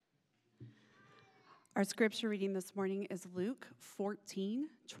Our scripture reading this morning is Luke 14,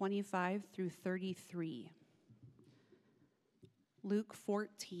 25 through 33. Luke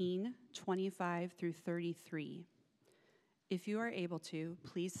 14, 25 through 33. If you are able to,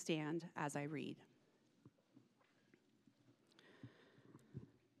 please stand as I read.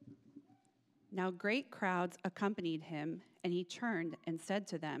 Now great crowds accompanied him, and he turned and said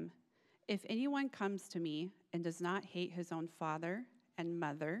to them, "If anyone comes to me and does not hate his own father and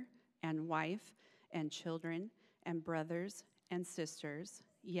mother and wife and children and brothers and sisters,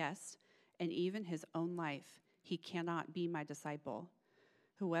 yes, and even his own life, he cannot be my disciple.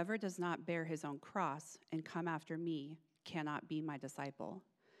 Whoever does not bear his own cross and come after me cannot be my disciple.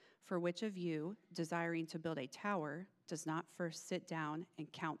 For which of you, desiring to build a tower, does not first sit down and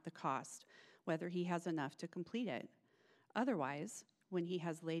count the cost, whether he has enough to complete it? Otherwise, when he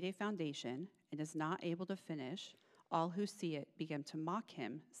has laid a foundation and is not able to finish, all who see it begin to mock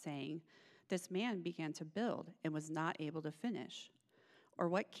him, saying, 'This man began to build and was not able to finish.' Or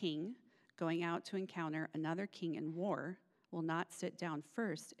what king, going out to encounter another king in war, will not sit down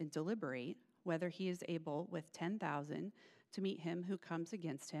first and deliberate whether he is able with 10,000 to meet him who comes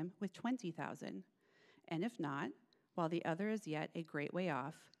against him with 20,000? And if not, while the other is yet a great way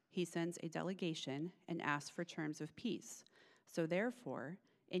off, he sends a delegation and asks for terms of peace. So therefore,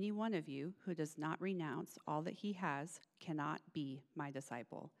 any one of you who does not renounce all that he has cannot be my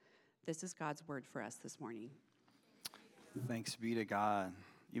disciple." This is God's word for us this morning. Thanks be to God.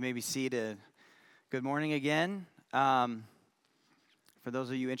 You may be seated. Good morning again. For those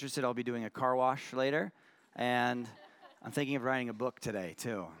of you interested, I'll be doing a car wash later, and I'm thinking of writing a book today,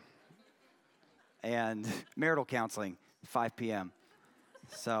 too. And marital counseling, 5 p.m.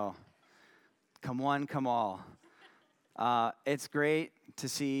 So, come one, come all. It's great to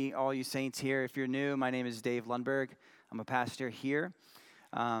see all you saints here. If you're new, my name is Dave Lundberg. I'm a pastor here.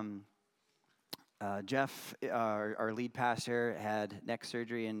 Jeff, our lead pastor, had neck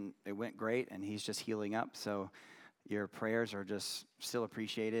surgery, and it went great, and he's just healing up. So your prayers are just still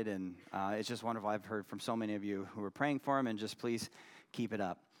appreciated, and it's just wonderful. I've heard from so many of you who are praying for him, and just please keep it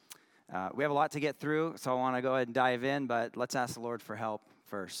up. We have a lot to get through, so I want to go ahead and dive in, but let's ask the Lord for help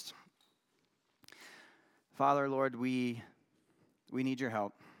first. Father, Lord, we need your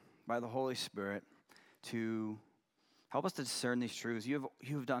help by the Holy Spirit to help us to discern these truths.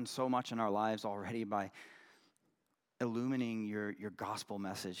 You've done so much in our lives already by illuminating your gospel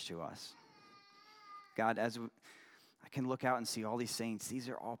message to us. God, as I can look out and see all these saints, these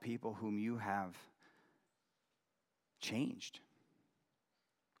are all people whom you have changed,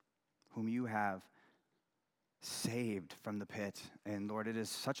 whom you have saved from the pit. And Lord, it is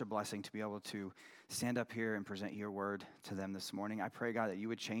such a blessing to be able to stand up here and present your word to them this morning. I pray, God, that you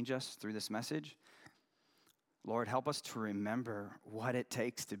would change us through this message. Lord, help us to remember what it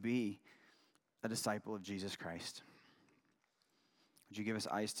takes to be a disciple of Jesus Christ. Would you give us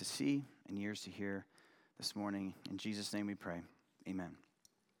eyes to see and ears to hear this morning? In Jesus' name we pray. Amen.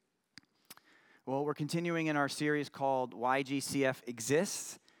 Well, we're continuing in our series called Why GCF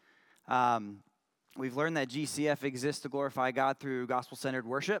Exists. We've learned that GCF exists to glorify God through gospel-centered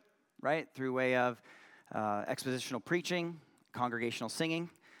worship, right? Through way of expositional preaching, congregational singing.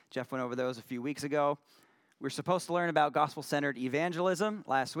 Jeff went over those a few weeks ago. We're supposed to learn about gospel-centered evangelism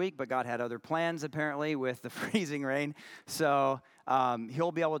last week, but God had other plans, apparently, with the freezing rain. So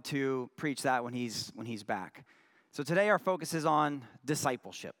he'll be able to preach that when he's back. So today our focus is on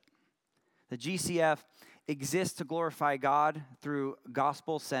discipleship. The GCF exists to glorify God through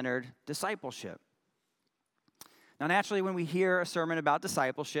gospel-centered discipleship. Now, naturally, when we hear a sermon about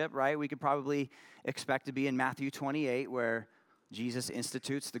discipleship, right, we could probably expect to be in Matthew 28, where Jesus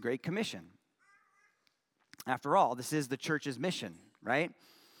institutes the Great Commission. After all, this is the church's mission, right?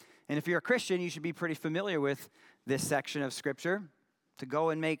 And if you're a Christian, you should be pretty familiar with this section of Scripture, to go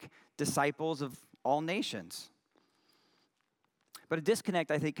and make disciples of all nations. But a disconnect,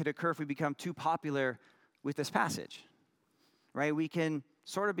 I think, could occur if we become too popular with this passage, right? We can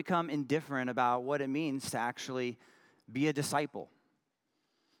sort of become indifferent about what it means to actually be a disciple,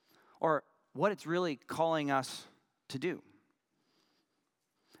 or what it's really calling us to do.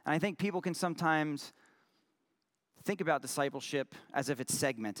 And I think people can sometimes think about discipleship as if it's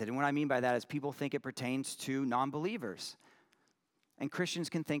segmented. And what I mean by that is people think it pertains to non-believers. And Christians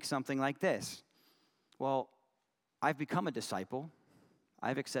can think something like this: well, I've become a disciple.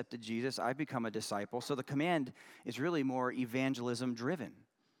 I've accepted Jesus. I've become a disciple. So the command is really more evangelism driven,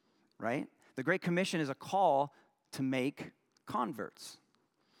 right? The Great Commission is a call to make converts.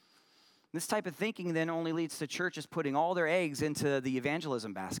 This type of thinking then only leads to churches putting all their eggs into the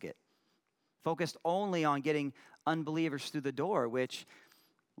evangelism basket, focused only on getting unbelievers through the door, which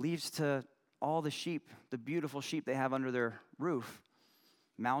leads to all the sheep, the beautiful sheep they have under their roof,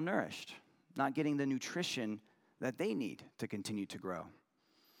 malnourished, not getting the nutrition that they need to continue to grow.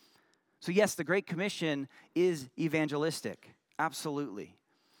 So yes, the Great Commission is evangelistic, absolutely.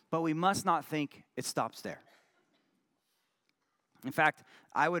 But we must not think it stops there. In fact,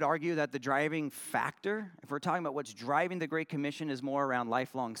 I would argue that the driving factor, if we're talking about what's driving the Great Commission, is more around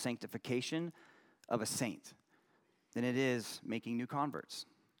lifelong sanctification of a saint than it is making new converts.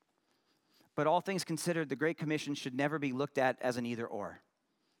 But all things considered, the Great Commission should never be looked at as an either-or.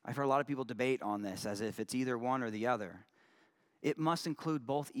 I've heard a lot of people debate on this as if it's either one or the other. It must include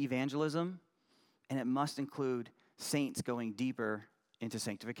both evangelism and it must include saints going deeper into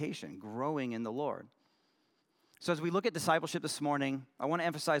sanctification, growing in the Lord. So as we look at discipleship this morning, I want to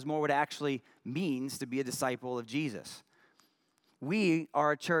emphasize more what it actually means to be a disciple of Jesus. We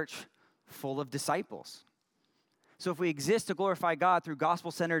are a church full of disciples. So if we exist to glorify God through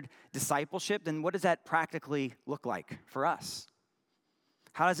gospel-centered discipleship, then what does that practically look like for us?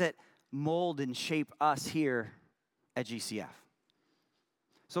 How does it mold and shape us here at GCF?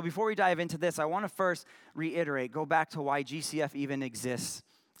 So before we dive into this, I want to first reiterate, go back to why GCF even exists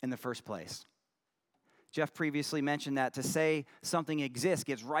in the first place. Jeff previously mentioned that to say something exists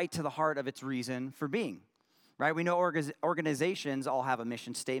gets right to the heart of its reason for being, right? We know organizations all have a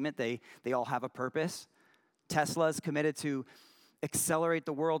mission statement. They all have a purpose. Tesla's committed to accelerate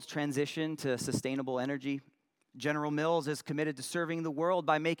the world's transition to sustainable energy. General Mills is committed to serving the world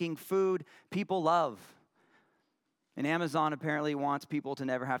by making food people love. And Amazon apparently wants people to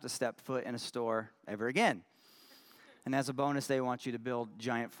never have to step foot in a store ever again. And as a bonus, they want you to build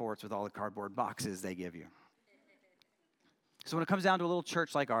giant forts with all the cardboard boxes they give you. So when it comes down to a little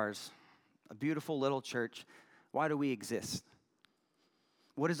church like ours, a beautiful little church, why do we exist?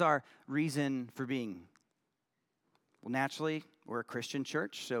 What is our reason for being? Well, naturally, we're a Christian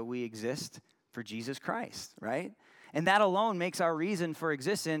church, so we exist for Jesus Christ, right? And that alone makes our reason for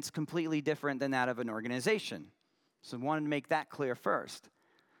existence completely different than that of an organization. So I wanted to make that clear first.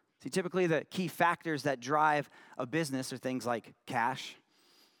 See, typically the key factors that drive a business are things like cash,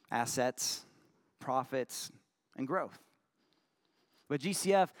 assets, profits, and growth. But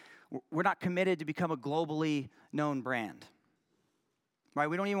GCF, we're not committed to become a globally known brand, right?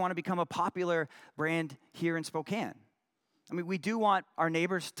 We don't even want to become a popular brand here in Spokane. I mean, we do want our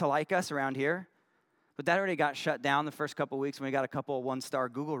neighbors to like us around here, but that already got shut down the first couple of weeks when we got a couple of one-star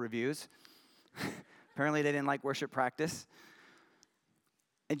Google reviews. Apparently, they didn't like worship practice.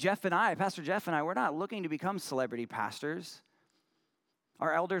 And Pastor Jeff and I, we're not looking to become celebrity pastors.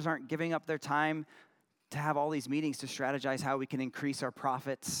 Our elders aren't giving up their time to have all these meetings to strategize how we can increase our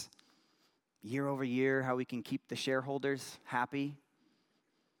profits year over year, how we can keep the shareholders happy.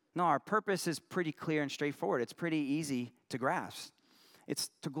 No, our purpose is pretty clear and straightforward. It's pretty easy to grasp. It's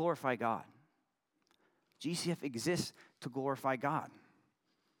to glorify God. GCF exists to glorify God.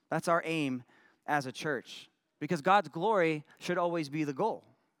 That's our aim as a church, because God's glory should always be the goal,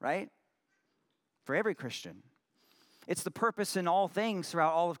 right? For every Christian. It's the purpose in all things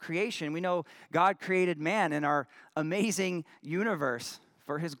throughout all of creation. We know God created man in our amazing universe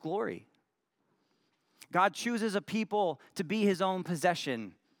for his glory. God chooses a people to be his own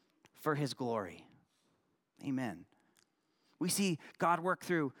possession for his glory. Amen. We see God work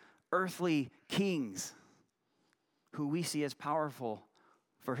through earthly kings who we see as powerful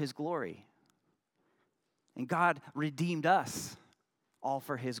for his glory. And God redeemed us all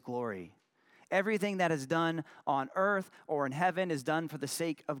for his glory. Everything that is done on earth or in heaven is done for the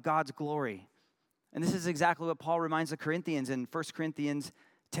sake of God's glory. And this is exactly what Paul reminds the Corinthians in 1 Corinthians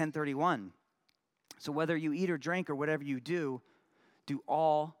 10:31. So whether you eat or drink or whatever you do, do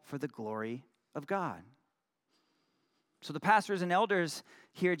all for the glory of God. So the pastors and elders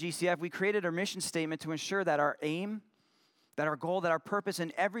here at GCF, we created our mission statement to ensure that our aim, that our goal, that our purpose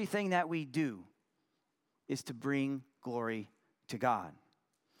in everything that we do is to bring glory to God.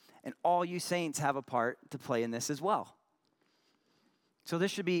 And all you saints have a part to play in this as well. So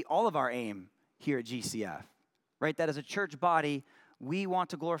this should be all of our aim here at GCF, right? That as a church body, we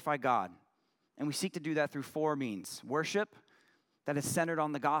want to glorify God. And we seek to do that through four means: worship, that is centered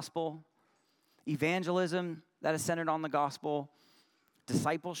on the gospel; evangelism, that is centered on the gospel;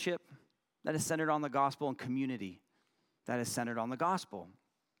 discipleship, that is centered on the gospel; and community, that is centered on the gospel.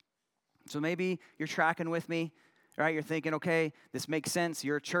 So maybe you're tracking with me, right? You're thinking, okay, this makes sense.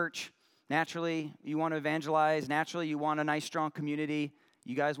 You're a church. Naturally, you want to evangelize. Naturally, you want a nice, strong community.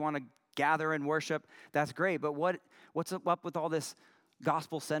 You guys want to gather and worship. That's great. But what's up with all this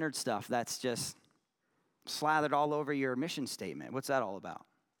gospel-centered stuff that's just slathered all over your mission statement? What's that all about?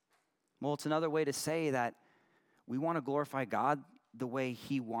 Well, it's another way to say that we want to glorify God the way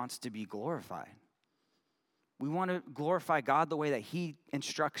he wants to be glorified. We want to glorify God the way that he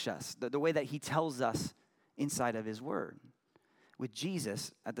instructs us, the way that he tells us inside of his word, with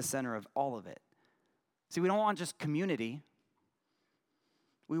Jesus at the center of all of it. See, we don't want just community.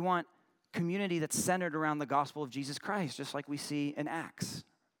 We want community that's centered around the gospel of Jesus Christ, just like we see in Acts,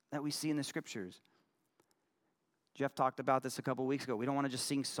 that we see in the scriptures. Jeff talked about this a couple weeks ago. We don't want to just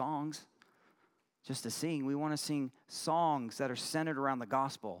sing songs just to sing. We want to sing songs that are centered around the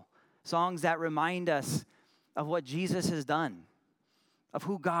gospel, songs that remind us of what Jesus has done, of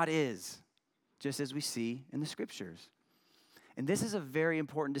who God is, just as we see in the scriptures. And this is a very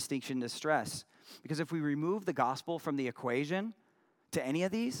important distinction to stress, because if we remove the gospel from the equation to any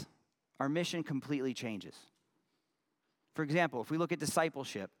of these, our mission completely changes. For example, if we look at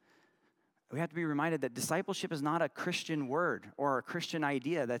discipleship, we have to be reminded that discipleship is not a Christian word or a Christian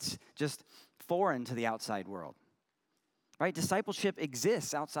idea that's just foreign to the outside world, right? Discipleship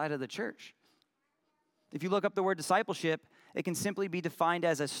exists outside of the church. If you look up the word discipleship, it can simply be defined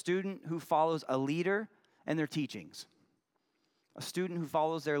as a student who follows a leader and their teachings. A student who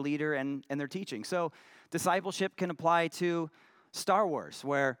follows their leader and their teaching. So discipleship can apply to Star Wars,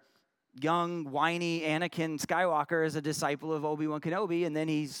 where young, whiny Anakin Skywalker is a disciple of Obi-Wan Kenobi, and then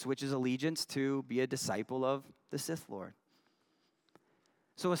he switches allegiance to be a disciple of the Sith Lord.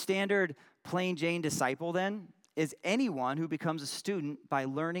 So a standard plain Jane disciple, then, is anyone who becomes a student by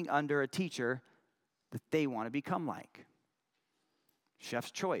learning under a teacher that they want to become like.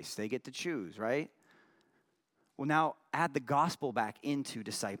 Chef's choice. They get to choose, right? Well, now add the gospel back into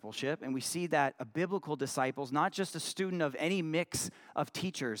discipleship, and we see that a biblical disciple is not just a student of any mix of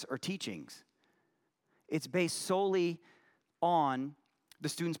teachers or teachings. It's based solely on the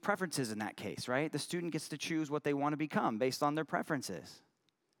student's preferences in that case, right? The student gets to choose what they want to become based on their preferences.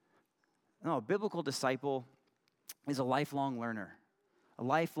 No, a biblical disciple is a lifelong learner. A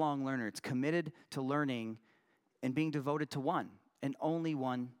lifelong learner. It's committed to learning and being devoted to one and only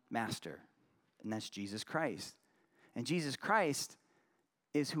one master, and that's Jesus Christ. And Jesus Christ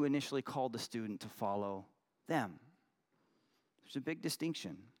is who initially called the student to follow them. There's a big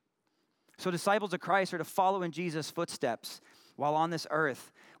distinction. So disciples of Christ are to follow in Jesus' footsteps while on this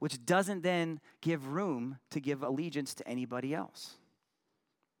earth, which doesn't then give room to give allegiance to anybody else,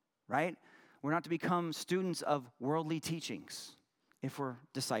 right? We're not to become students of worldly teachings if we're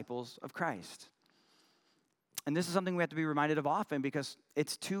disciples of Christ. And this is something we have to be reminded of often, because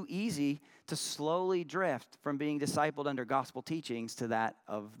it's too easy to slowly drift from being discipled under gospel teachings to that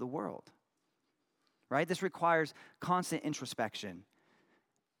of the world, right? This requires constant introspection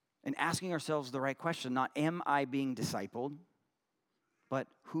and asking ourselves the right question, not am I being discipled, but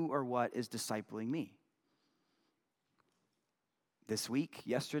who or what is discipling me? This week,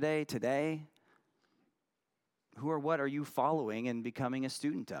 yesterday, today, who or what are you following and becoming a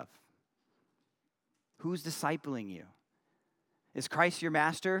student of? Who's discipling you? Is Christ your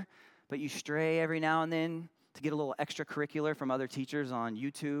master, but you stray every now and then to get a little extracurricular from other teachers on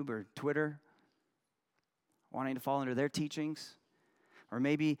YouTube or Twitter, wanting to fall under their teachings? Or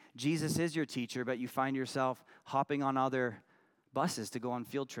maybe Jesus is your teacher, but you find yourself hopping on other buses to go on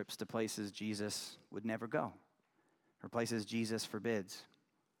field trips to places Jesus would never go, or places Jesus forbids.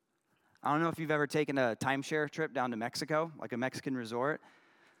 I don't know if you've ever taken a timeshare trip down to Mexico, like a Mexican resort.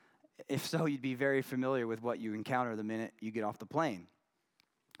 If so, you'd be very familiar with what you encounter the minute you get off the plane.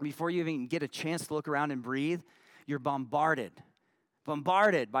 Before you even get a chance to look around and breathe, you're bombarded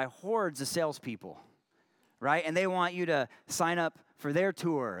by hordes of salespeople, right? And they want you to sign up for their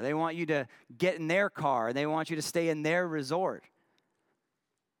tour. They want you to get in their car. They want you to stay in their resort.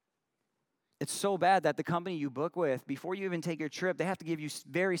 It's so bad that the company you book with, before you even take your trip, they have to give you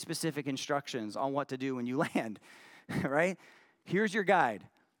very specific instructions on what to do when you land, right? Here's your guide.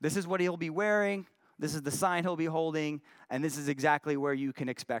 This is what he'll be wearing. This is the sign he'll be holding. And this is exactly where you can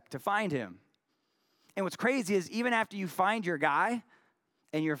expect to find him. And what's crazy is even after you find your guy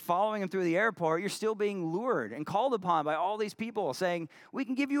and you're following him through the airport, you're still being lured and called upon by all these people saying, we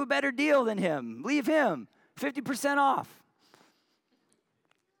can give you a better deal than him. Leave him. 50% off.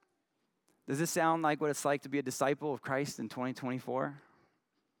 Does this sound like what it's like to be a disciple of Christ in 2024?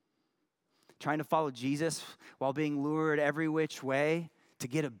 Trying to follow Jesus while being lured every which way to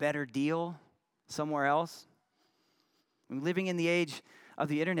get a better deal somewhere else? And living in the age of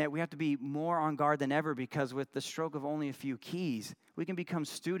the internet, we have to be more on guard than ever, because with the stroke of only a few keys, we can become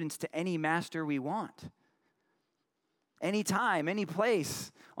students to any master we want. Anytime, any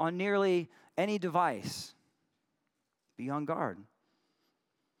place, on nearly any device. Be on guard.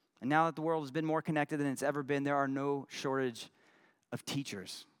 And now that the world has been more connected than it's ever been, there are no shortage of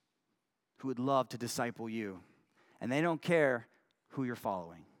teachers who would love to disciple you. And they don't care who you're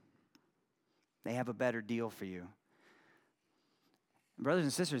following. They have a better deal for you. Brothers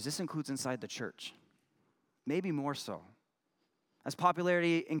and sisters, this includes inside the church, maybe more so. As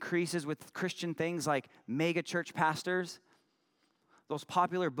popularity increases with Christian things like mega church pastors, those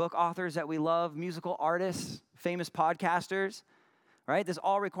popular book authors that we love, musical artists, famous podcasters, right? This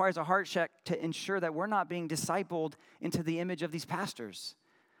all requires a heart check to ensure that we're not being discipled into the image of these pastors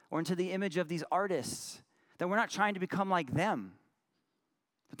or into the image of these artists, that we're not trying to become like them,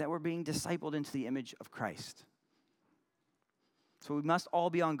 but that we're being discipled into the image of Christ. So we must all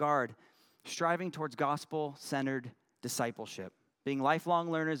be on guard, striving towards gospel-centered discipleship, being lifelong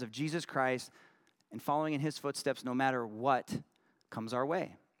learners of Jesus Christ and following in his footsteps no matter what comes our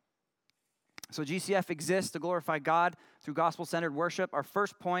way. So GCF exists to glorify God through gospel-centered worship. Our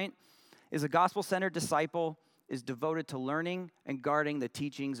first point is a gospel-centered disciple is devoted to learning and guarding the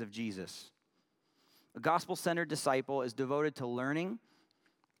teachings of Jesus. A gospel-centered disciple is devoted to learning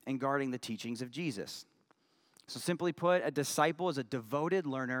and guarding the teachings of Jesus. So simply put, a disciple is a devoted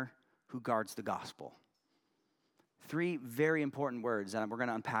learner who guards the gospel. 3 very important words that we're going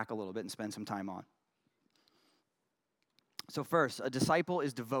to unpack a little bit and spend some time on. So first, a disciple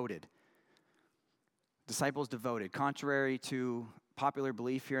is devoted. Disciple is devoted. Contrary to popular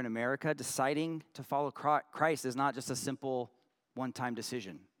belief here in America, deciding to follow Christ is not just a simple one-time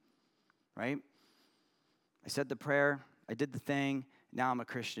decision, right? I said the prayer, I did the thing, now I'm a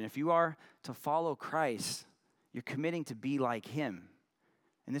Christian. If you are to follow Christ, you're committing to be like him.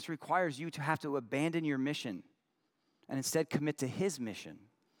 And this requires you to have to abandon your mission and instead commit to his mission.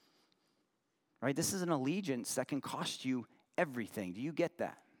 Right? This is an allegiance that can cost you everything. Do you get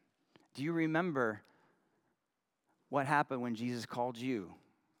that? Do you remember what happened when Jesus called you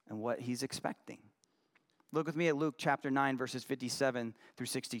and what he's expecting? Look with me at Luke chapter 9, verses 57 through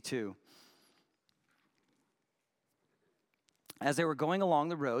 62. As they were going along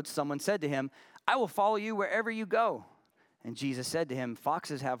the road, someone said to him, "I will follow you wherever you go." And Jesus said to him,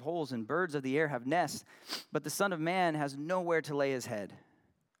 "Foxes have holes and birds of the air have nests, but the Son of Man has nowhere to lay his head."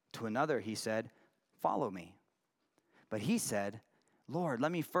 To another he said, "Follow me." But he said, "Lord,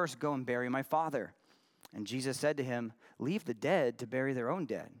 let me first go and bury my father." And Jesus said to him, "Leave the dead to bury their own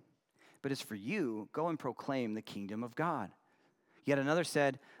dead. But as for you, go and proclaim the kingdom of God." Yet another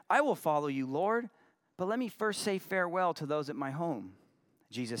said, "I will follow you, Lord, but let me first say farewell to those at my home."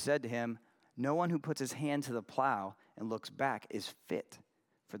 Jesus said to him, "No one who puts his hand to the plow and looks back is fit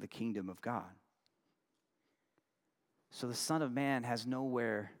for the kingdom of God." So the Son of Man has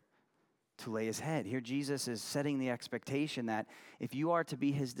nowhere to lay his head. Here Jesus is setting the expectation that if you are to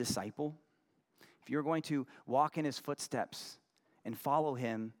be his disciple, if you're going to walk in his footsteps and follow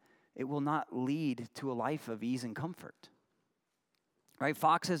him, it will not lead to a life of ease and comfort. Right?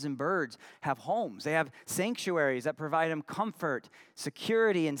 Foxes and birds have homes. They have sanctuaries that provide them comfort,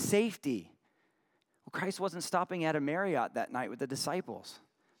 security, and safety. Well, Christ wasn't stopping at a Marriott that night with the disciples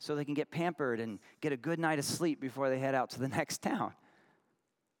so they can get pampered and get a good night of sleep before they head out to the next town.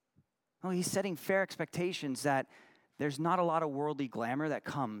 No, he's setting fair expectations that there's not a lot of worldly glamour that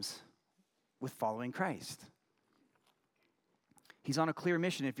comes with following Christ. He's on a clear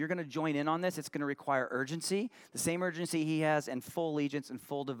mission. If you're going to join in on this, it's going to require urgency, the same urgency he has, and full allegiance and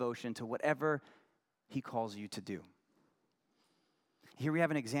full devotion to whatever he calls you to do. Here we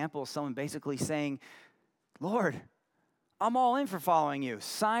have an example of someone basically saying, "Lord, I'm all in for following you.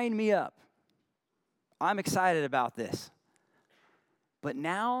 Sign me up. I'm excited about this. But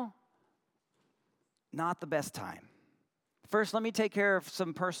now, not the best time. First, let me take care of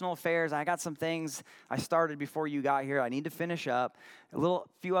some personal affairs. I got some things I started before you got here. I need to finish up. A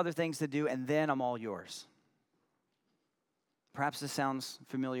few other things to do, and then I'm all yours." Perhaps this sounds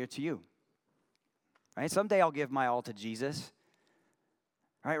familiar to you. Right? Someday I'll give my all to Jesus.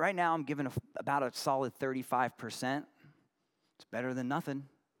 Right now I'm giving about a solid 35%. It's better than nothing.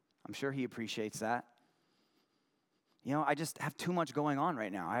 I'm sure he appreciates that. You know, I just have too much going on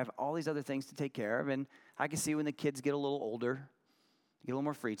right now. I have all these other things to take care of, and I can see when the kids get a little older, get a little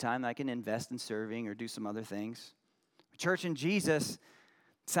more free time, I can invest in serving or do some other things. Church and Jesus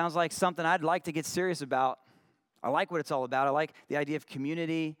sounds like something I'd like to get serious about. I like what it's all about. I like the idea of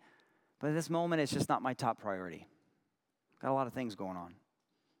community, but at this moment, it's just not my top priority. Got a lot of things going on.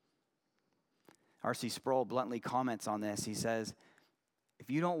 R.C. Sproul bluntly comments on this. He says, if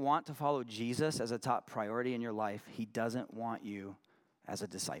you don't want to follow Jesus as a top priority in your life, he doesn't want you as a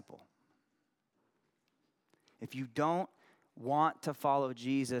disciple. If you don't want to follow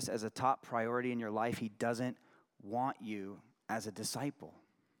Jesus as a top priority in your life, he doesn't want you as a disciple.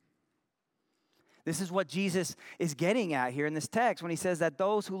 This is what Jesus is getting at here in this text when he says that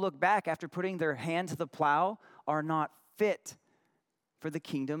those who look back after putting their hand to the plow are not fit for the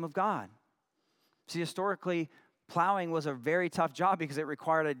kingdom of God. See, historically, plowing was a very tough job because it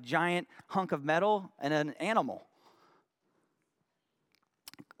required a giant hunk of metal and an animal.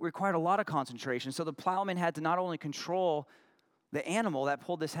 It required a lot of concentration. So the plowman had to not only control the animal that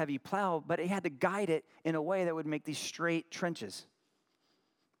pulled this heavy plow, but he had to guide it in a way that would make these straight trenches,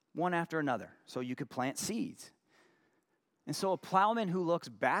 one after another, so you could plant seeds. And so a plowman who looks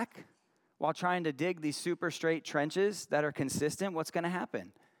back while trying to dig these super straight trenches that are consistent, what's going to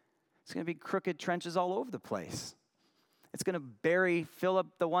happen? It's going to be crooked trenches all over the place. It's going to fill up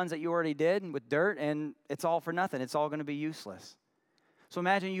the ones that you already did with dirt, and it's all for nothing. It's all going to be useless. So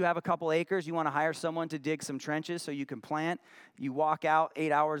imagine you have a couple acres. You want to hire someone to dig some trenches so you can plant. You walk out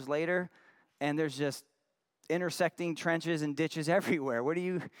 8 hours later, and there's just intersecting trenches and ditches everywhere. What are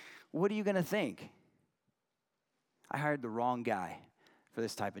you going to think? I hired the wrong guy for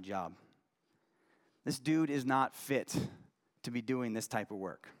this type of job. This dude is not fit to be doing this type of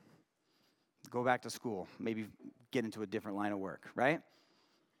work. Go back to school. Maybe get into a different line of work, right?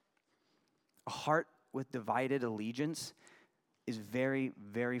 A heart with divided allegiance is very,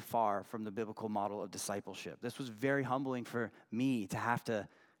 very far from the biblical model of discipleship. This was very humbling for me to have to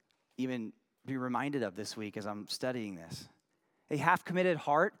even be reminded of this week as I'm studying this. A half-committed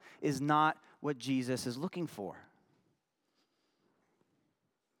heart is not what Jesus is looking for.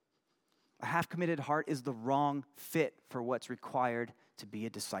 A half-committed heart is the wrong fit for what's required to be a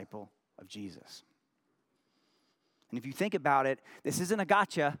disciple of Jesus. And if you think about it, this isn't a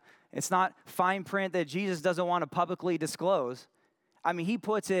gotcha. It's not fine print that Jesus doesn't want to publicly disclose. I mean, he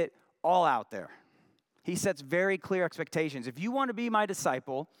puts it all out there. He sets very clear expectations. If you want to be my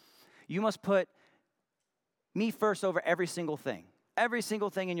disciple, you must put me first over every single thing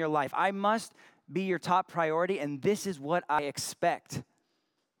in your life. I must be your top priority, and this is what I expect.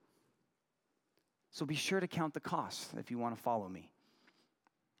 So be sure to count the cost if you want to follow me.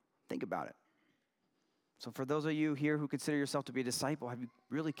 Think about it. So for those of you here who consider yourself to be a disciple, have you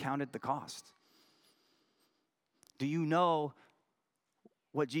really counted the cost? Do you know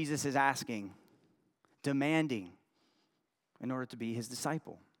what Jesus is asking, demanding, in order to be his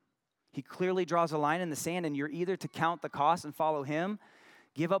disciple? He clearly draws a line in the sand, and you're either to count the cost and follow him,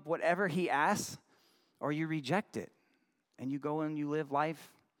 give up whatever he asks, or you reject it, and you go and you live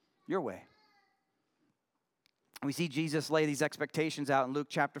life your way. We see Jesus lay these expectations out in Luke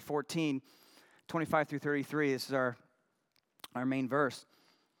chapter 14, 25 through 33. This is our main verse.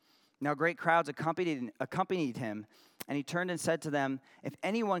 Now great crowds accompanied him, and he turned and said to them, if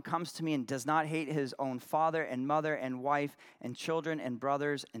anyone comes to me and does not hate his own father and mother and wife and children and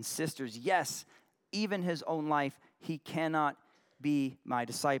brothers and sisters, yes, even his own life, he cannot be my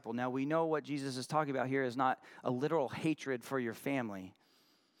disciple. Now we know what Jesus is talking about here is not a literal hatred for your family.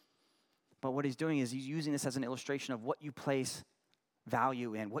 But what he's doing is he's using this as an illustration of what you place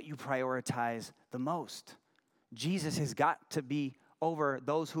value in, what you prioritize the most. Jesus has got to be over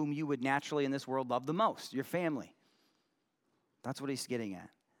those whom you would naturally in this world love the most, your family. That's what he's getting at.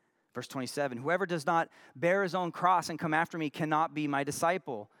 Verse 27, whoever does not bear his own cross and come after me cannot be my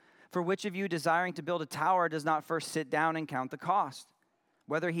disciple. For which of you desiring to build a tower does not first sit down and count the cost,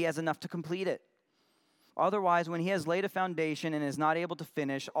 whether he has enough to complete it? Otherwise, when he has laid a foundation and is not able to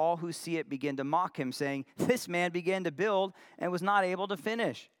finish, all who see it begin to mock him, saying, this man began to build and was not able to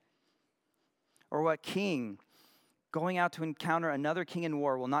finish. Or what king, going out to encounter another king in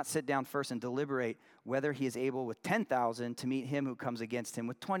war, will not sit down first and deliberate whether he is able with 10,000 to meet him who comes against him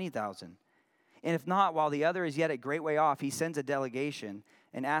with 20,000? And if not, while the other is yet a great way off, he sends a delegation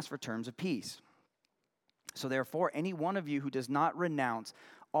and asks for terms of peace. So therefore, any one of you who does not renounce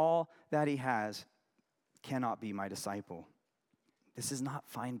all that he has cannot be my disciple. This is not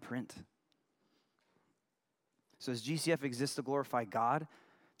fine print. So as GCF exists to glorify God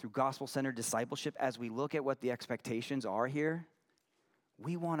through gospel-centered discipleship, as we look at what the expectations are here,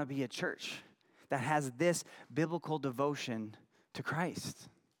 we want to be a church that has this biblical devotion to Christ.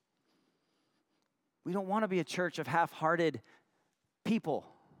 We don't want to be a church of half-hearted people.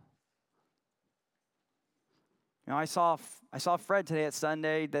 You know, I saw Fred today at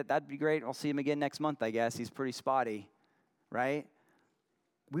Sunday. That'd be great. I'll see him again next month, I guess. He's pretty spotty, right?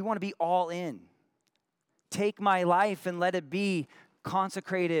 We want to be all in. Take my life and let it be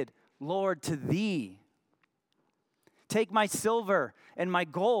consecrated, Lord, to thee. Take my silver and my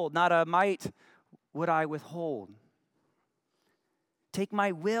gold, not a mite would I withhold. Take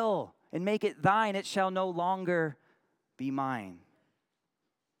my will and make it thine, it shall no longer be mine.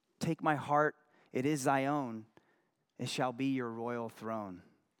 Take my heart, it is thy own. It shall be your royal throne.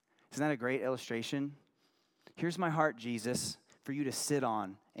 Isn't that a great illustration? Here's my heart, Jesus, for you to sit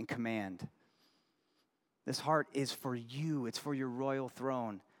on and command. This heart is for you. It's for your royal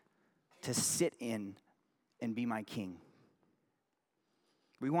throne to sit in and be my king.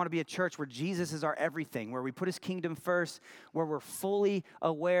 We want to be a church where Jesus is our everything, where we put his kingdom first, where we're fully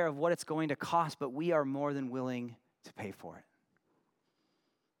aware of what it's going to cost, but we are more than willing to pay for it.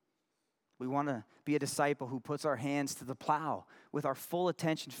 We want to be a disciple who puts our hands to the plow with our full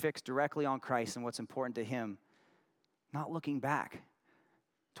attention fixed directly on Christ and what's important to him, not looking back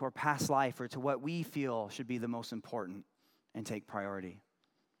to our past life or to what we feel should be the most important and take priority.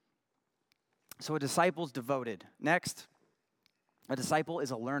 So a disciple's devoted. Next, a disciple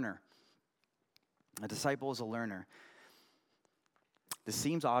is a learner. A disciple is a learner. This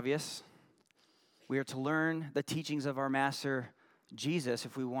seems obvious. We are to learn the teachings of our master Jesus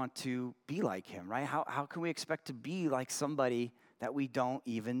if we want to be like him, right? How can we expect to be like somebody that we don't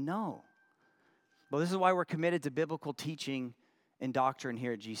even know? Well, this is why we're committed to biblical teaching and doctrine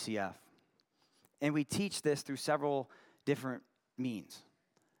here at GCF. And we teach this through several different means.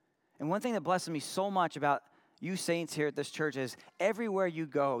 And one thing that blesses me so much about you saints here at this church is everywhere you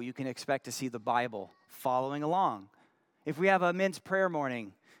go, you can expect to see the Bible following along. If we have a men's prayer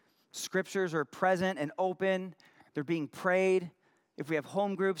morning, scriptures are present and open. They're being prayed. If we have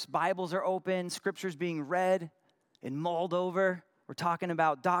home groups, Bibles are open, scriptures being read and mulled over. We're talking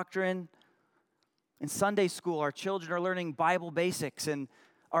about doctrine. In Sunday school, our children are learning Bible basics, and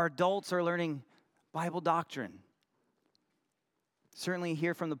our adults are learning Bible doctrine. Certainly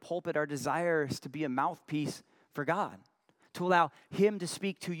here from the pulpit, our desire is to be a mouthpiece for God, to allow him to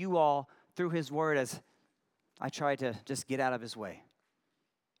speak to you all through his word as I try to just get out of his way.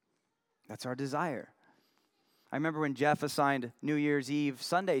 That's our desire. I remember when Jeff assigned New Year's Eve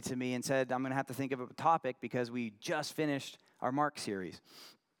Sunday to me and said, I'm going to have to think of a topic because we just finished our Mark series.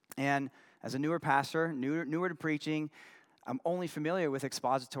 And as a newer pastor, newer to preaching, I'm only familiar with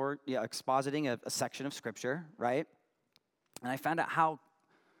expositing a section of Scripture, right? And I found out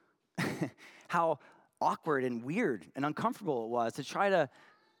how awkward and weird and uncomfortable it was to try to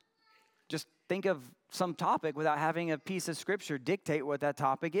just think of some topic without having a piece of Scripture dictate what that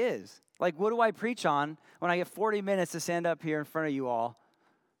topic is. Like, what do I preach on when I get 40 minutes to stand up here in front of you all?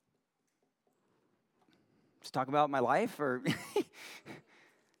 Just talk about my life or...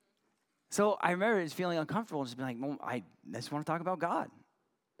 So I remember just feeling uncomfortable and just being like, well, I just want to talk about God.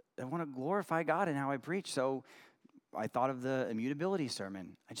 I want to glorify God in how I preach. So I thought of the immutability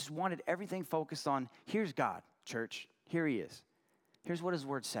sermon. I just wanted everything focused on, here's God, church. Here he is. Here's what his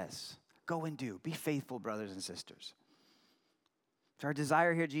word says. Go and do. Be faithful, brothers and sisters. So our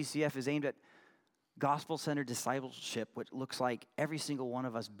desire here at GCF is aimed at gospel-centered discipleship, which looks like every single one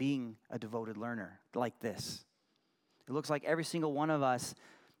of us being a devoted learner like this. It looks like every single one of us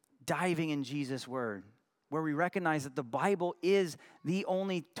diving in Jesus' word, where we recognize that the Bible is the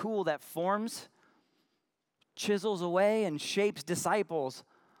only tool that forms, chisels away, and shapes disciples.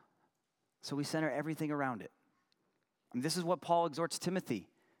 So we center everything around it. And this is what Paul exhorts Timothy,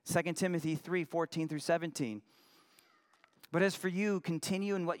 2 Timothy 3:14-17. But as for you,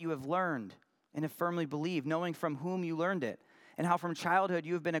 continue in what you have learned and have firmly believed, knowing from whom you learned it, and how from childhood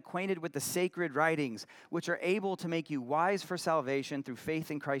you have been acquainted with the sacred writings, which are able to make you wise for salvation through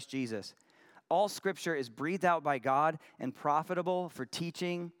faith in Christ Jesus. All Scripture is breathed out by God and profitable for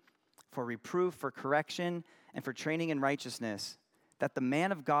teaching, for reproof, for correction, and for training in righteousness, that the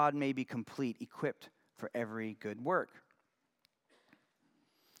man of God may be complete, equipped for every good work.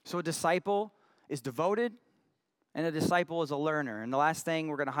 So a disciple is devoted, and a disciple is a learner. And the last thing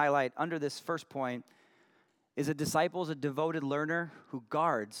we're going to highlight under this first point is a disciple is a devoted learner who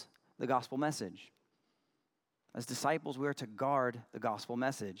guards the gospel message. As disciples, we are to guard the gospel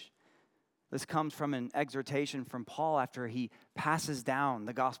message. This comes from an exhortation from Paul after he passes down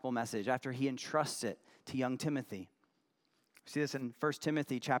the gospel message, after he entrusts it to young Timothy. We see this in 1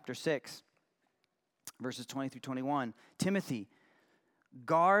 Timothy chapter 6, verses 20-21. Timothy,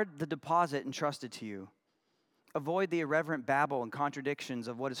 guard the deposit entrusted to you. Avoid the irreverent babble and contradictions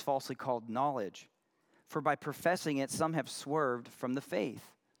of what is falsely called knowledge. For by professing it, some have swerved from the faith.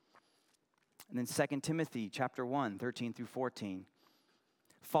 And then 2 Timothy chapter 1, 13-14.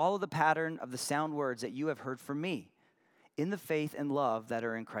 Follow the pattern of the sound words that you have heard from me, in the faith and love that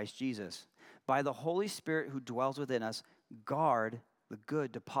are in Christ Jesus. By the Holy Spirit who dwells within us, guard the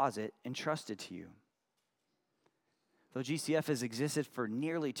good deposit entrusted to you. Though GCF has existed for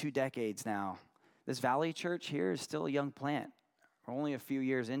nearly 2 decades now, this Valley Church here is still a young plant. We're only a few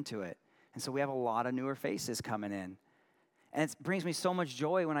years into it. And so we have a lot of newer faces coming in. And it brings me so much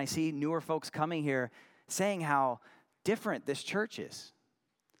joy when I see newer folks coming here saying how different this church is.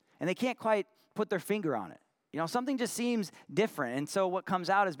 And they can't quite put their finger on it. Something just seems different. And so what comes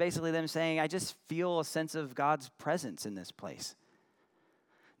out is basically them saying, I just feel a sense of God's presence in this place.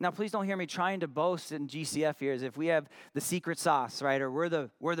 Now, please don't hear me trying to boast in GCF here as if we have the secret sauce, right? Or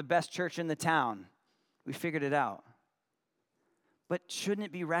we're the best church in the town. We figured it out. But shouldn't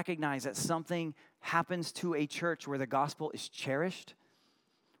it be recognized that something happens to a church where the gospel is cherished,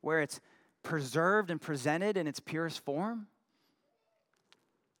 where it's preserved and presented in its purest form?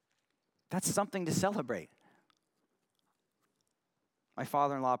 That's something to celebrate. My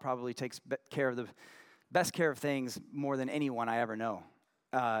father-in-law probably takes best care of things more than anyone I ever know.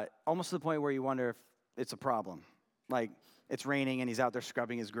 Almost to the point where you wonder if it's a problem. Like, it's raining and he's out there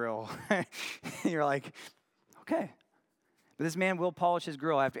scrubbing his grill. And you're like, okay. But this man will polish his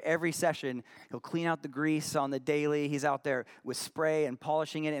grill after every session. He'll clean out the grease on the daily. He's out there with spray and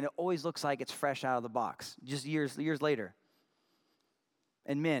polishing it, and it always looks like it's fresh out of the box, just years later.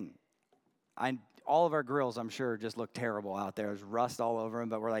 And men, all of our grills, I'm sure, just look terrible out there. There's rust all over them,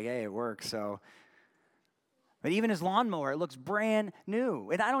 but we're like, hey, it works, so. But even his lawnmower, it looks brand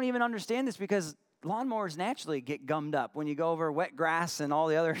new. And I don't even understand this because lawnmowers naturally get gummed up when you go over wet grass and all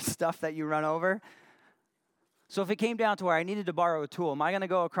the other stuff that you run over. So if it came down to where I needed to borrow a tool, am I going to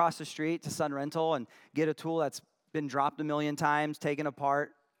go across the street to Sun Rental and get a tool that's been dropped a million times, taken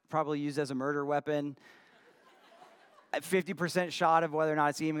apart, probably used as a murder weapon, at 50% shot of whether or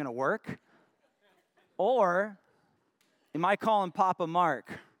not it's even going to work? Or am I calling Papa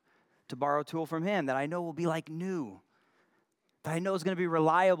Mark to borrow a tool from him that I know will be like new, that I know is going to be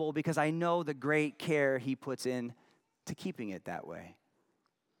reliable because I know the great care he puts in to keeping it that way?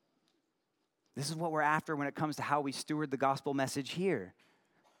 This is what we're after when it comes to how we steward the gospel message here.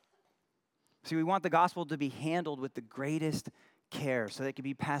 See, we want the gospel to be handled with the greatest care so that it can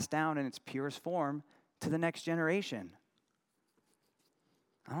be passed down in its purest form to the next generation.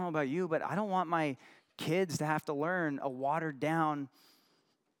 I don't know about you, but I don't want my kids to have to learn a watered down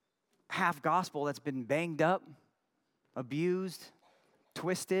half gospel that's been banged up, abused,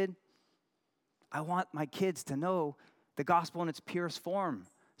 twisted. I want my kids to know the gospel in its purest form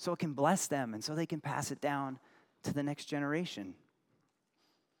so it can bless them and so they can pass it down to the next generation.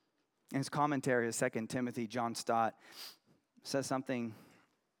 In his commentary of 2 Timothy, John Stott says something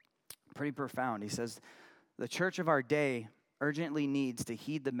pretty profound. He says, the church of our day urgently needs to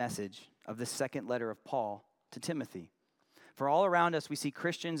heed the message of the second letter of Paul to Timothy. For all around us, we see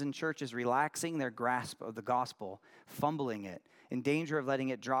Christians and churches relaxing their grasp of the gospel, fumbling it, in danger of letting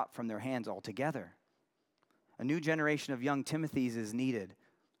it drop from their hands altogether. A new generation of young Timothys is needed.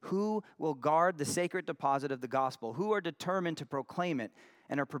 Who will guard the sacred deposit of the gospel? Who are determined to proclaim it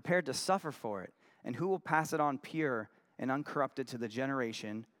and are prepared to suffer for it? And who will pass it on pure and uncorrupted to the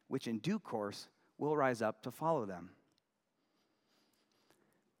generation which in due course will rise up to follow them?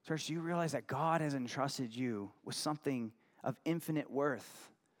 Church, do you realize that God has entrusted you with something of infinite worth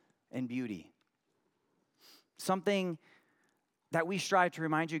and beauty? Something that we strive to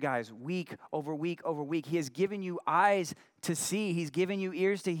remind you guys week over week over week. He has given you eyes to see. He's given you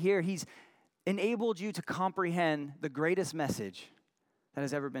ears to hear. He's enabled you to comprehend the greatest message that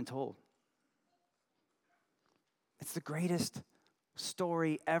has ever been told. It's the greatest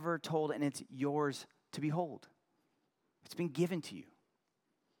story ever told, and it's yours to behold. It's been given to you.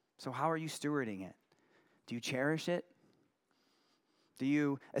 So how are you stewarding it? Do you cherish it? Do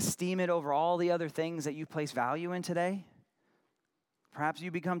you esteem it over all the other things that you place value in today? Perhaps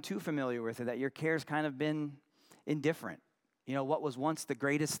you become too familiar with it, that your care's kind of been indifferent. You know, what was once the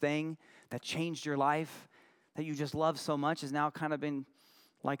greatest thing that changed your life, that you just love so much, has now kind of been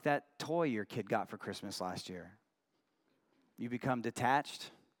like that toy your kid got for Christmas last year. You become detached,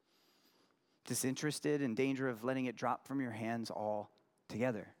 disinterested, in danger of letting it drop from your hands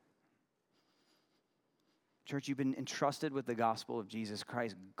altogether. Church, you've been entrusted with the gospel of Jesus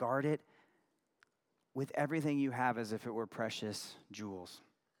Christ. Guard it with everything you have as if it were precious jewels.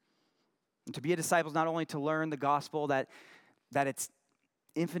 And to be a disciple is not only to learn the gospel, that it's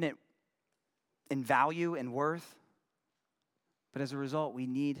infinite in value and worth, but as a result, we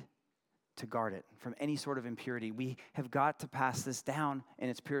need to guard it from any sort of impurity. We have got to pass this down in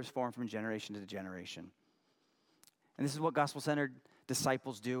its purest form from generation to generation. And this is what gospel-centered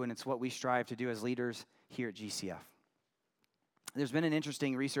disciples do, and it's what we strive to do as leaders here at GCF. There's been an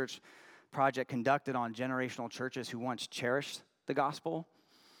interesting research project conducted on generational churches who once cherished the gospel.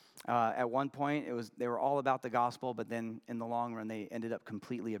 At one point, they were all about the gospel, but then in the long run, they ended up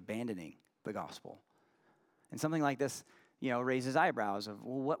completely abandoning the gospel. And something like this, raises eyebrows of,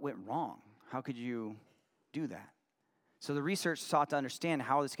 well, what went wrong? How could you do that? So the research sought to understand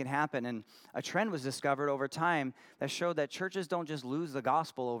how this can happen, and a trend was discovered over time that showed that churches don't just lose the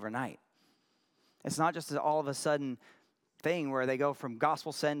gospel overnight. It's not just all of a sudden thing where they go from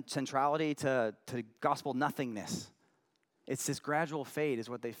gospel centrality to gospel nothingness. It's this gradual fade is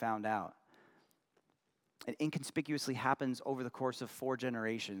what they found out. It inconspicuously happens over the course of 4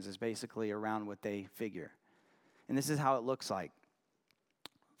 generations is basically around what they figure. And this is how it looks like.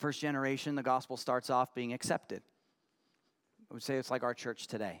 First generation, the gospel starts off being accepted. I would say it's like our church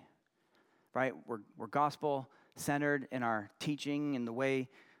today, right? We're gospel-centered in our teaching and the way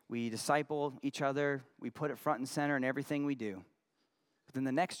we disciple each other. We put it front and center in everything we do. But then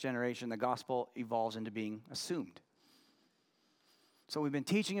the next generation, the gospel evolves into being assumed. So we've been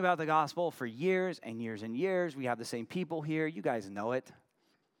teaching about the gospel for years and years and years. We have the same people here. You guys know it.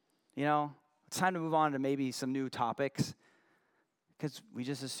 You know, it's time to move on to maybe some new topics because we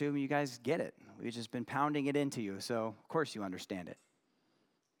just assume you guys get it. We've just been pounding it into you, so of course you understand it.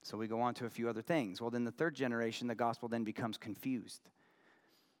 So we go on to a few other things. Well, then the third generation, the gospel then becomes confused.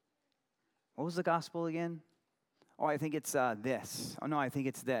 What was the gospel again? Oh, I think it's this. Oh, no, I think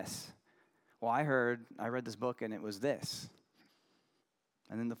it's this. Well, I read this book and it was this.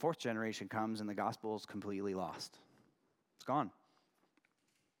 And then the fourth generation comes and the gospel is completely lost. It's gone.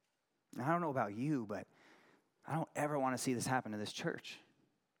 And I don't know about you, but I don't ever want to see this happen to this church.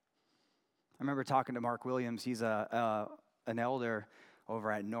 I remember talking to Mark Williams. He's an elder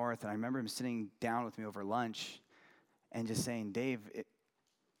over at North, and I remember him sitting down with me over lunch and just saying, Dave,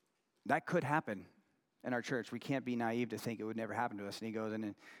 that could happen in our church. We can't be naive to think it would never happen to us. And he goes,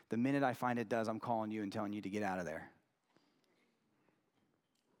 and the minute I find it does, I'm calling you and telling you to get out of there.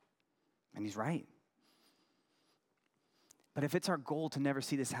 And he's right. But if it's our goal to never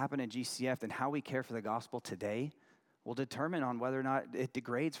see this happen at GCF, then how we care for the gospel today will determine on whether or not it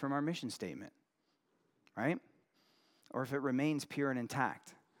degrades from our mission statement, right? Or if it remains pure and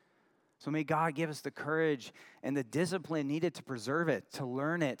intact. So may God give us the courage and the discipline needed to preserve it, to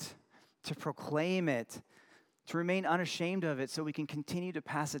learn it, to proclaim it, to remain unashamed of it so we can continue to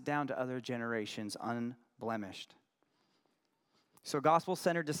pass it down to other generations unblemished. So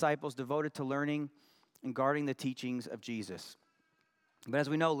gospel-centered disciples devoted to learning and guarding the teachings of Jesus. But as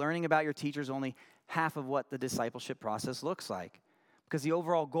we know, learning about your teacher is only half of what the discipleship process looks like. Because the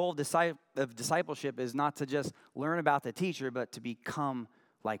overall goal of discipleship is not to just learn about the teacher, but to become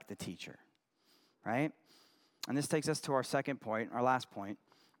like the teacher, right? And this takes us to our second point, our last point.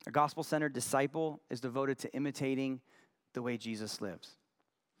 A gospel-centered disciple is devoted to imitating the way Jesus lives.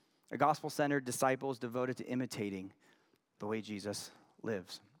 A gospel-centered disciple is devoted to imitating the way Jesus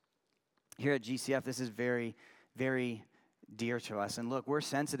lives. Here at GCF, this is very, very dear to us. And look, we're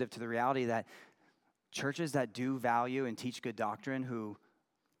sensitive to the reality that churches that do value and teach good doctrine, who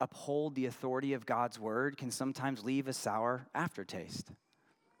uphold the authority of God's word, can sometimes leave a sour aftertaste.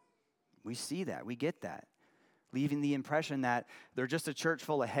 We see that. We get that. Leaving the impression that they're just a church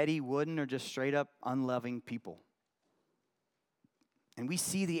full of heady, wooden, or just straight up unloving people. And we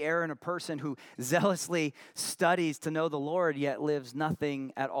see the error in a person who zealously studies to know the Lord, yet lives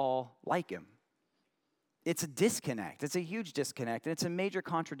nothing at all like him. It's a disconnect. It's a huge disconnect. And it's a major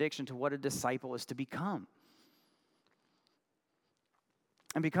contradiction to what a disciple is to become.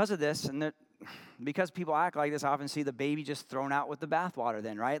 And because of this, because people act like this, I often see the baby just thrown out with the bathwater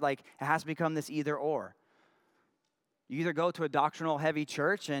then, right? Like it has to become this either or. You either go to a doctrinal heavy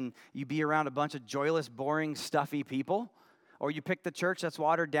church and you be around a bunch of joyless, boring, stuffy people, or you pick the church that's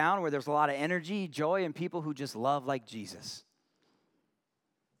watered down where there's a lot of energy, joy, and people who just love like Jesus.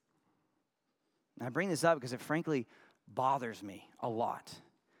 And I bring this up because it frankly bothers me a lot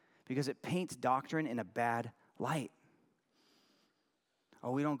because it paints doctrine in a bad light.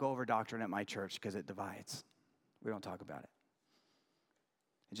 Oh, we don't go over doctrine at my church because it divides. We don't talk about it.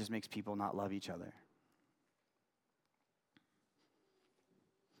 It just makes people not love each other.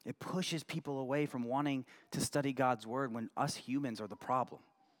 It pushes people away from wanting to study God's word when us humans are the problem,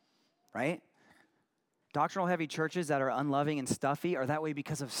 right? Doctrinal heavy churches that are unloving and stuffy are that way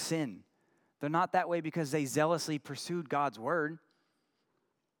because of sin. They're not that way because they zealously pursued God's word.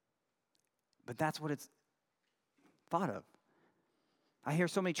 But that's what it's thought of. I hear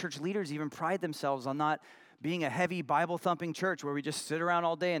so many church leaders even pride themselves on not being a heavy Bible-thumping church where we just sit around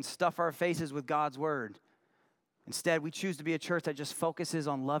all day and stuff our faces with God's word. Instead, we choose to be a church that just focuses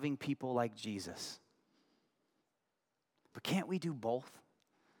on loving people like Jesus. But can't we do both?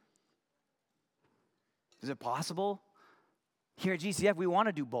 Is it possible? Here at GCF, we want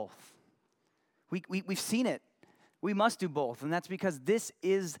to do both. We've seen it. We must do both. And that's because this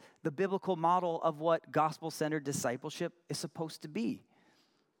is the biblical model of what gospel-centered discipleship is supposed to be.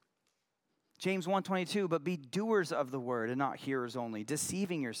 James 1:22, but be doers of the word and not hearers only,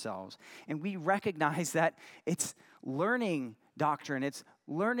 deceiving yourselves. And we recognize that it's learning doctrine, it's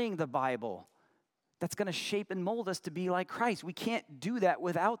learning the Bible, that's going to shape and mold us to be like Christ. We can't do that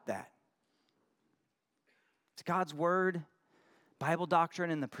without that. It's God's word, Bible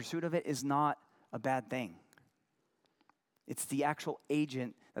doctrine, and the pursuit of it is not a bad thing. It's the actual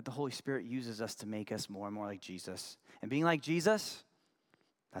agent that the Holy Spirit uses us to make us more and more like Jesus. And being like Jesus,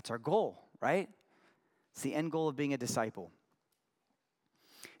 that's our goal, right? It's the end goal of being a disciple.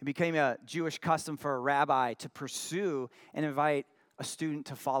 It became a Jewish custom for a rabbi to pursue and invite a student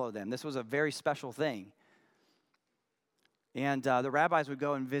to follow them. This was a very special thing. And the rabbis would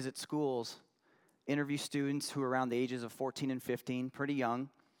go and visit schools, interview students who were around the ages of 14 and 15, pretty young,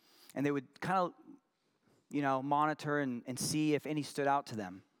 and they would kind of, monitor and see if any stood out to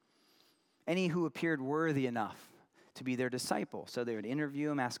them, any who appeared worthy enough to be their disciple. So they would interview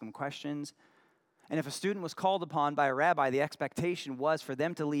them, ask them questions. And if a student was called upon by a rabbi, the expectation was for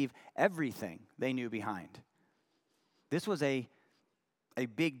them to leave everything they knew behind. This was a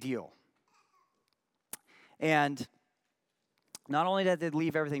big deal. And not only did they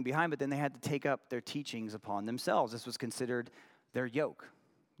leave everything behind, but then they had to take up their teachings upon themselves. This was considered their yoke.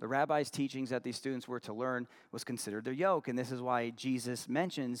 The rabbi's teachings that these students were to learn was considered their yoke. And this is why Jesus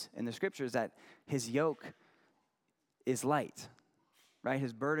mentions in the scriptures that his yoke is light, right?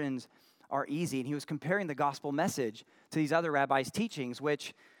 His burdens are easy. And he was comparing the gospel message to these other rabbis' teachings,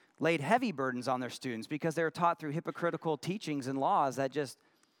 which laid heavy burdens on their students because they were taught through hypocritical teachings and laws that just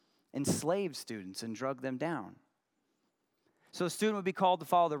enslaved students and drug them down. So a student would be called to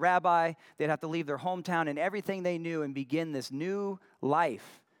follow the rabbi. They'd have to leave their hometown and everything they knew and begin this new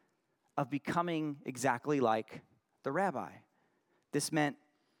life of becoming exactly like the rabbi. This meant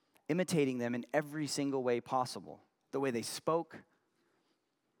imitating them in every single way possible. The way they spoke,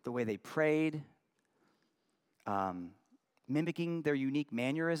 the way they prayed, mimicking their unique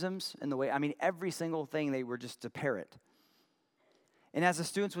mannerisms and the way, every single thing they were just to parrot. And as the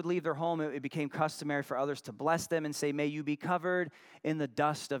students would leave their home, it became customary for others to bless them and say, "May you be covered in the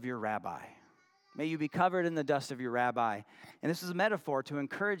dust of your rabbi." May you be covered in the dust of your rabbi. And this is a metaphor to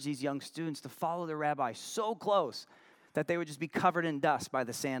encourage these young students to follow the rabbi so close that they would just be covered in dust by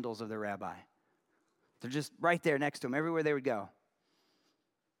the sandals of the rabbi. They're just right there next to him, everywhere they would go.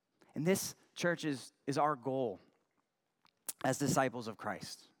 And this, church, is our goal as disciples of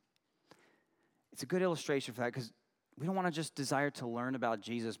Christ. It's a good illustration for that because we don't want to just desire to learn about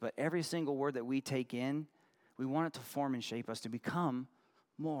Jesus, but every single word that we take in, we want it to form and shape us to become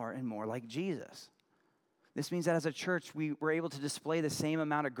more and more like Jesus. This means that as a church, we were able to display the same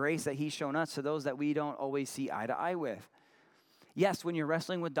amount of grace that he's shown us to those that we don't always see eye to eye with. Yes, when you're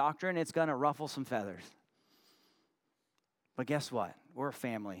wrestling with doctrine, it's going to ruffle some feathers. But guess what? We're a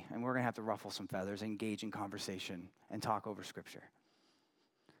family, and we're going to have to ruffle some feathers, engage in conversation, and talk over Scripture.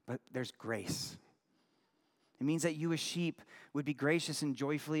 But there's grace. It means that you as sheep would be gracious and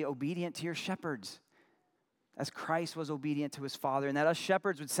joyfully obedient to your shepherds, as Christ was obedient to his Father, and that us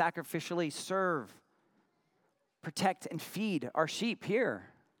shepherds would sacrificially serve, protect, and feed our sheep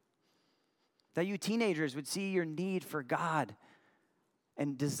here. That you teenagers would see your need for God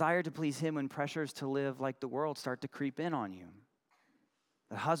and desire to please him when pressures to live like the world start to creep in on you.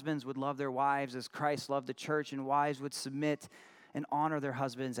 That husbands would love their wives as Christ loved the church, and wives would submit and honor their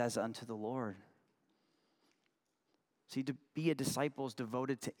husbands as unto the Lord. See, to be a disciple is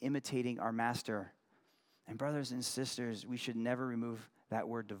devoted to imitating our master. And brothers and sisters, we should never remove that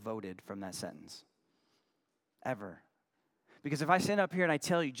word devoted from that sentence. Ever. Because if I stand up here and I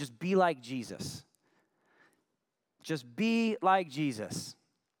tell you, just be like Jesus. Just be like Jesus.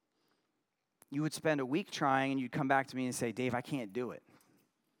 You would spend a week trying and you'd come back to me and say, "Dave, I can't do it.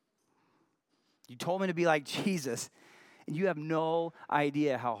 You told me to be like Jesus, and you have no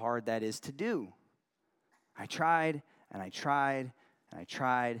idea how hard that is to do. I tried, and I tried, and I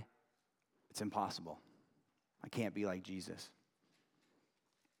tried. It's impossible. I can't be like Jesus."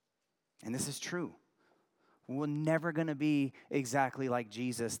 And this is true. We're never going to be exactly like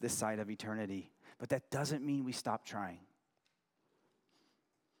Jesus this side of eternity. But that doesn't mean we stop trying.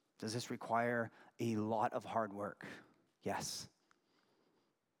 Does this require a lot of hard work? Yes.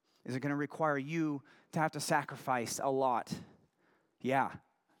 Is it going to require you to have to sacrifice a lot? Yeah.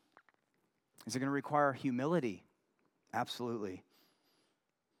 Is it going to require humility? Absolutely.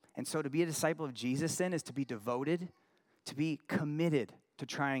 And so to be a disciple of Jesus then is to be devoted, to be committed to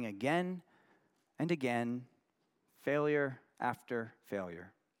trying again and again, failure after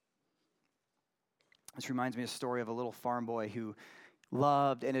failure. This reminds me of a story of a little farm boy who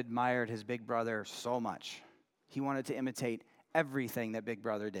loved and admired his big brother so much. He wanted to imitate everything that big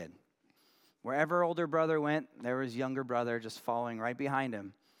brother did. Wherever older brother went, there was younger brother just following right behind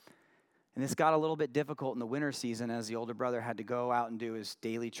him. And this got a little bit difficult in the winter season as the older brother had to go out and do his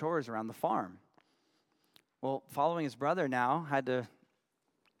daily chores around the farm. Well, following his brother now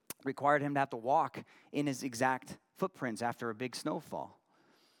required him to have to walk in his exact footprints after a big snowfall.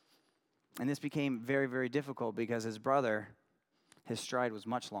 And this became very, very difficult because his brother, his stride was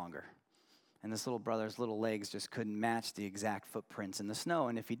much longer. And this little brother's little legs just couldn't match the exact footprints in the snow.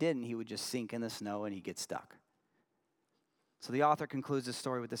 And if he didn't, he would just sink in the snow and he'd get stuck. So the author concludes the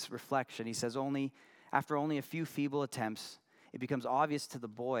story with this reflection. He says, after only a few feeble attempts, it becomes obvious to the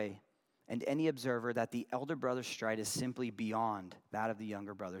boy and any observer that the elder brother's stride is simply beyond that of the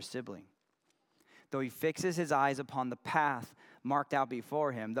younger brother's sibling. Though he fixes his eyes upon the path marked out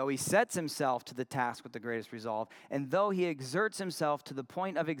before him, though he sets himself to the task with the greatest resolve, and though he exerts himself to the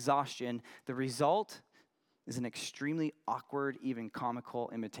point of exhaustion, the result is an extremely awkward, even comical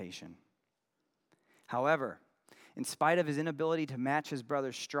imitation. However, in spite of his inability to match his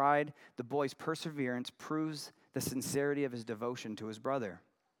brother's stride, the boy's perseverance proves the sincerity of his devotion to his brother.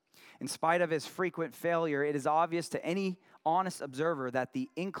 In spite of his frequent failure, it is obvious to any honest observer that the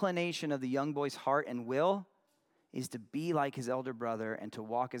inclination of the young boy's heart and will is to be like his elder brother and to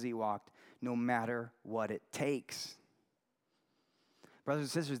walk as he walked, no matter what it takes. Brothers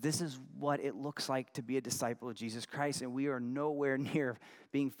and sisters, this is what it looks like to be a disciple of Jesus Christ, and we are nowhere near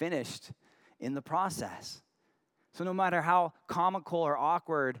being finished in the process. So no matter how comical or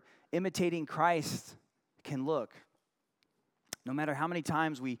awkward imitating Christ can look, no matter how many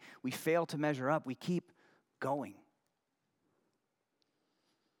times we fail to measure up, we keep going.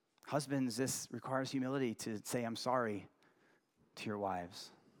 Husbands, this requires humility to say, I'm sorry to your wives.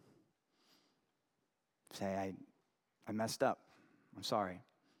 Say, I messed up. I'm sorry.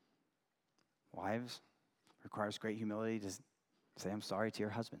 Wives, requires great humility to say, I'm sorry to your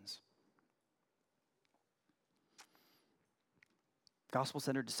husbands.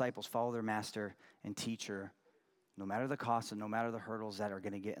 Gospel-centered disciples follow their master and teacher no matter the cost and no matter the hurdles that are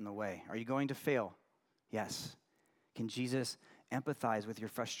going to get in the way. Are you going to fail? Yes. Can Jesus empathize with your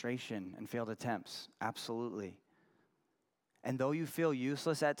frustration and failed attempts? Absolutely. And though you feel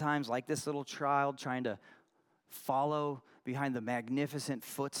useless at times, like this little child trying to follow behind the magnificent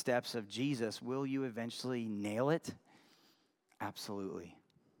footsteps of Jesus, will you eventually nail it? Absolutely.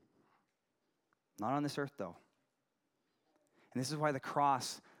 Not on this earth, though. And this is why the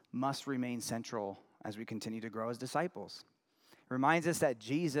cross must remain central as we continue to grow as disciples. It reminds us that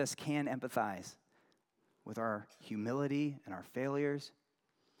Jesus can empathize with our humility and our failures.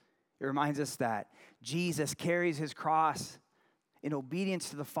 It reminds us that Jesus carries his cross in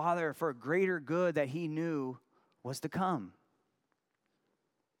obedience to the Father for a greater good that he knew was to come.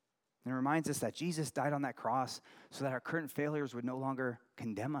 And it reminds us that Jesus died on that cross so that our current failures would no longer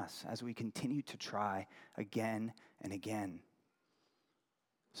condemn us as we continue to try again and again.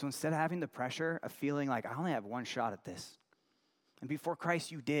 So instead of having the pressure of feeling like I only have one shot at this, and before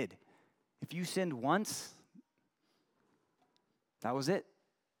Christ you did, if you sinned once, that was it.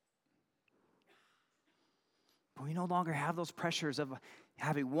 But we no longer have those pressures of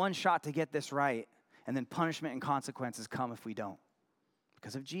having one shot to get this right, and then punishment and consequences come if we don't,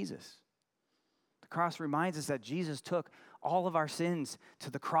 because of Jesus. The cross reminds us that Jesus took all of our sins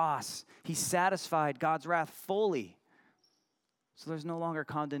to the cross. He satisfied God's wrath fully. So there's no longer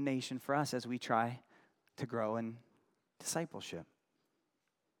condemnation for us as we try to grow in discipleship.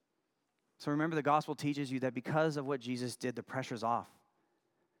 So remember, the gospel teaches you that because of what Jesus did, the pressure's off.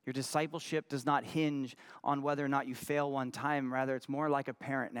 Your discipleship does not hinge on whether or not you fail one time. Rather, it's more like a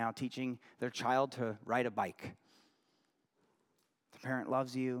parent now teaching their child to ride a bike. The parent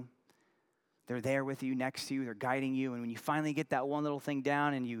loves you. They're there with you, next to you. They're guiding you. And when you finally get that one little thing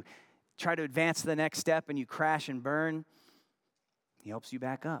down and you try to advance to the next step and you crash and burn, he helps you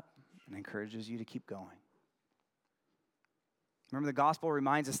back up and encourages you to keep going. Remember, the gospel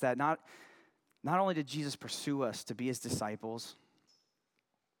reminds us that not only did Jesus pursue us to be his disciples,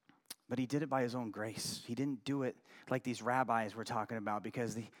 but he did it by his own grace. He didn't do it like these rabbis were talking about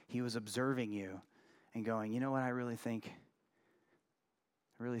because he was observing you and going, you know what, I really think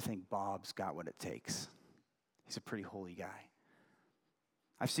Bob's got what it takes. He's a pretty holy guy.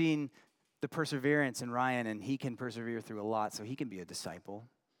 I've seen the perseverance in Ryan, and he can persevere through a lot, so he can be a disciple.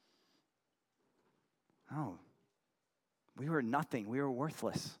 Oh, we were nothing. We were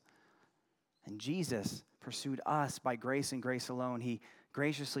worthless. And Jesus pursued us by grace and grace alone. He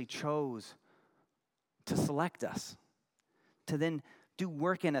graciously chose to select us, to then do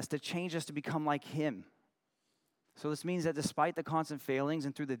work in us, to change us to become like him. So this means that despite the constant failings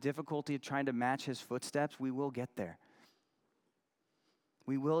and through the difficulty of trying to match his footsteps, we will get there.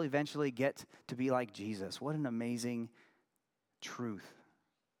 We will eventually get to be like Jesus. What an amazing truth.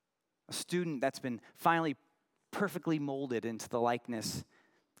 A student that's been finally perfectly molded into the likeness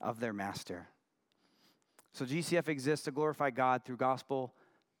of their master. So GCF exists to glorify God through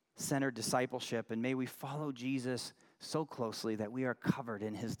gospel-centered discipleship, and may we follow Jesus so closely that we are covered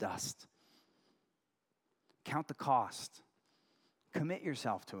in his dust. Count the cost. Commit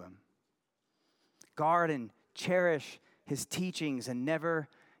yourself to him. Guard and cherish his teachings and never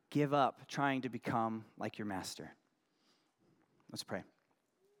give up trying to become like your master. Let's pray.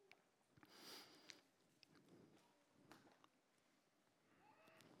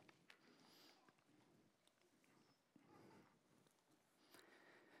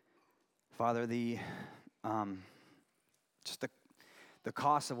 Father, the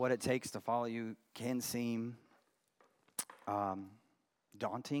cost of what it takes to follow you can seem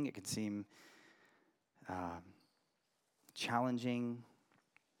daunting. It can seem challenging,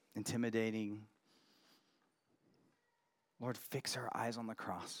 intimidating. Lord, fix our eyes on the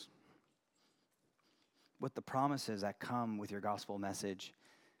cross. With the promises that come with your gospel message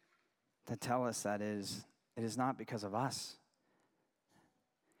that tell us that it is not because of us.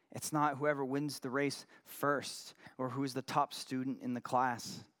 It's not whoever wins the race first or who's the top student in the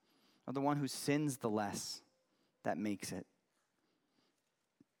class or the one who sins the less that makes it.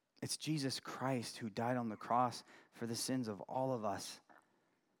 It's Jesus Christ who died on the cross for the sins of all of us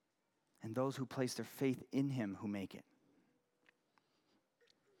and those who place their faith in him who make it.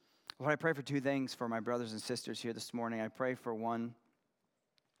 Lord, I pray for two things for my brothers and sisters here this morning. I pray for one,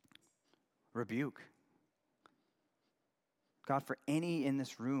 rebuke. God, for any in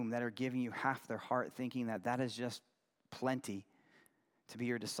this room that are giving you half their heart, thinking that that is just plenty to be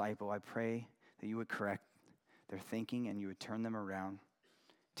your disciple, I pray that you would correct their thinking and you would turn them around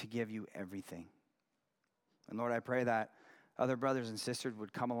to give you everything. And Lord, I pray that other brothers and sisters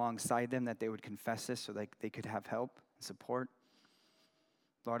would come alongside them, that they would confess this so that they could have help and support.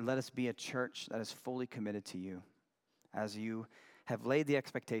 Lord, let us be a church that is fully committed to you as you have laid the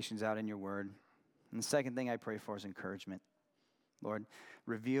expectations out in your word. And the second thing I pray for is encouragement. Lord,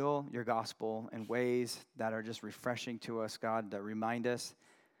 reveal your gospel in ways that are just refreshing to us, God, that remind us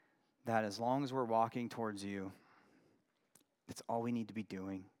that as long as we're walking towards you, it's all we need to be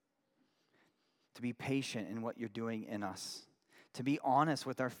doing. To be patient in what you're doing in us. To be honest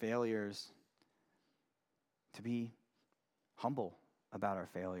with our failures. To be humble about our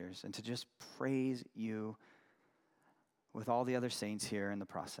failures. And to just praise you with all the other saints here in the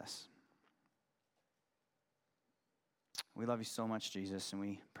process. We love you so much, Jesus, and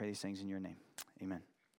we pray these things in your name. Amen.